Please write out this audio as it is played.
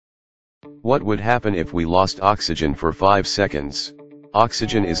What would happen if we lost oxygen for 5 seconds?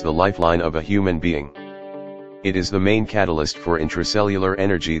 Oxygen is the lifeline of a human being. It is the main catalyst for intracellular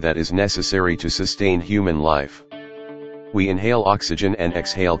energy that is necessary to sustain human life. We inhale oxygen and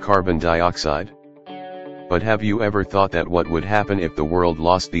exhale carbon dioxide. But have you ever thought that what would happen if the world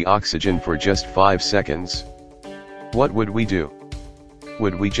lost the oxygen for just 5 seconds? What would we do?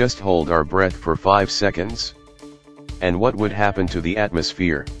 Would we just hold our breath for 5 seconds? And what would happen to the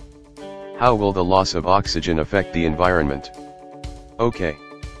atmosphere? How will the loss of oxygen affect the environment? Okay.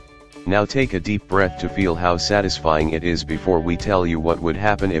 Now take a deep breath to feel how satisfying it is before we tell you what would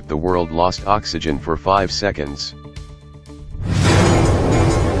happen if the world lost oxygen for 5 seconds.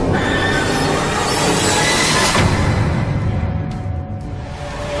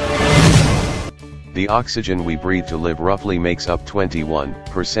 The oxygen we breathe to live roughly makes up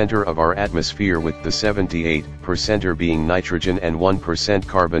 21% of our atmosphere, with the 78% being nitrogen and 1%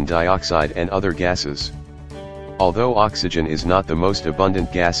 carbon dioxide and other gases. Although oxygen is not the most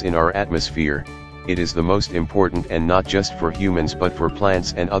abundant gas in our atmosphere, it is the most important, and not just for humans but for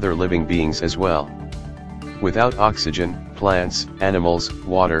plants and other living beings as well. Without oxygen, plants, animals,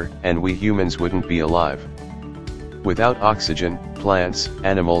 water, and we humans wouldn't be alive. Without oxygen, plants,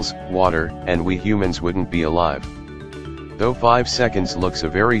 animals, water, and we humans wouldn't be alive. Though 5 seconds looks a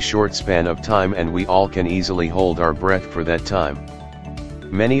very short span of time, and we all can easily hold our breath for that time.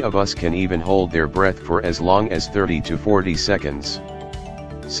 Many of us can even hold their breath for as long as 30 to 40 seconds.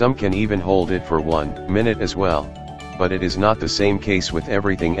 Some can even hold it for 1 minute as well, but it is not the same case with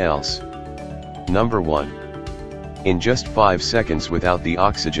everything else. Number 1. In just 5 seconds without the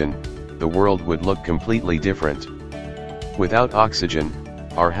oxygen, the world would look completely different. Without oxygen,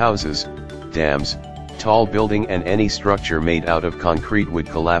 our houses, dams, tall building and any structure made out of concrete would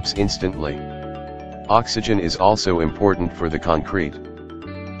collapse instantly. Oxygen is also important for the concrete.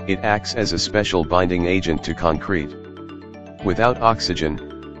 It acts as a special binding agent to concrete. Without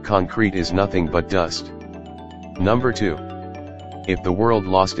oxygen, concrete is nothing but dust. Number 2. If the world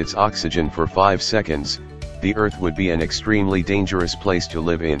lost its oxygen for 5 seconds, the Earth would be an extremely dangerous place to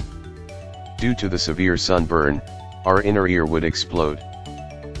live in. Due to the severe sunburn, our inner ear would explode.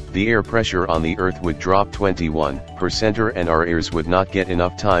 The air pressure on the Earth would drop 21%, and our ears would not get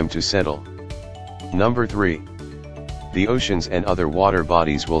enough time to settle. Number 3. The oceans and other water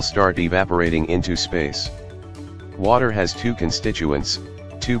bodies will start evaporating into space. Water has 2 constituents,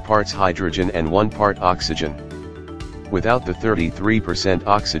 2 parts hydrogen and 1 part oxygen. Without the 33%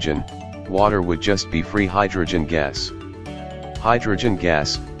 oxygen, water would just be free hydrogen gas. Hydrogen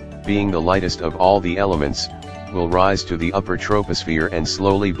gas, being the lightest of all the elements, will rise to the upper troposphere and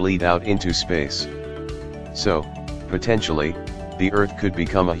slowly bleed out into space. So, potentially, the Earth could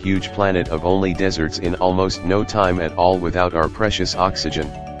become a huge planet of only deserts in almost no time at all without our precious oxygen.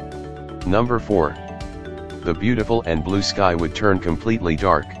 Number 4. The beautiful and blue sky would turn completely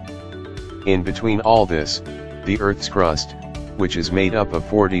dark. In between all this, the Earth's crust, which is made up of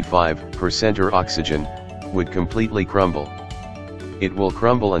 45% oxygen, would completely crumble. It will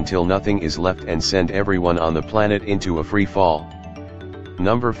crumble until nothing is left and send everyone on the planet into a free fall.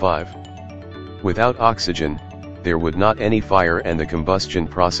 Number 5. Without oxygen, there would not any fire, and the combustion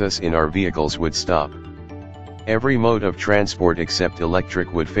process in our vehicles would stop. Every mode of transport except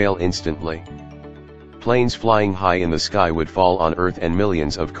electric would fail instantly. Planes flying high in the sky would fall on Earth, and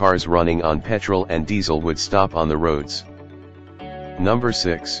millions of cars running on petrol and diesel would stop on the roads. Number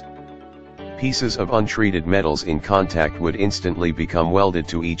 6. Pieces of untreated metals in contact would instantly become welded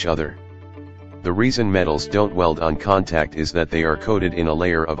to each other. The reason metals don't weld on contact is that they are coated in a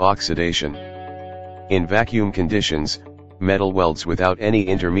layer of oxidation. In vacuum conditions, metal welds without any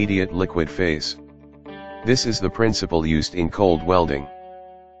intermediate liquid phase. This is the principle used in cold welding.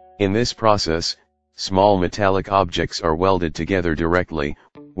 In this process, small metallic objects are welded together directly,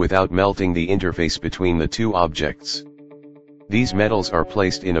 without melting the interface between the 2 objects. These metals are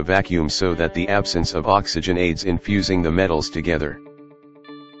placed in a vacuum so that the absence of oxygen aids in fusing the metals together.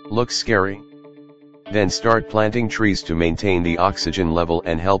 Looks scary? Then start planting trees to maintain the oxygen level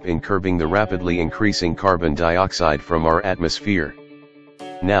and help in curbing the rapidly increasing carbon dioxide from our atmosphere.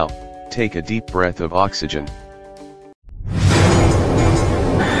 Now, take a deep breath of oxygen.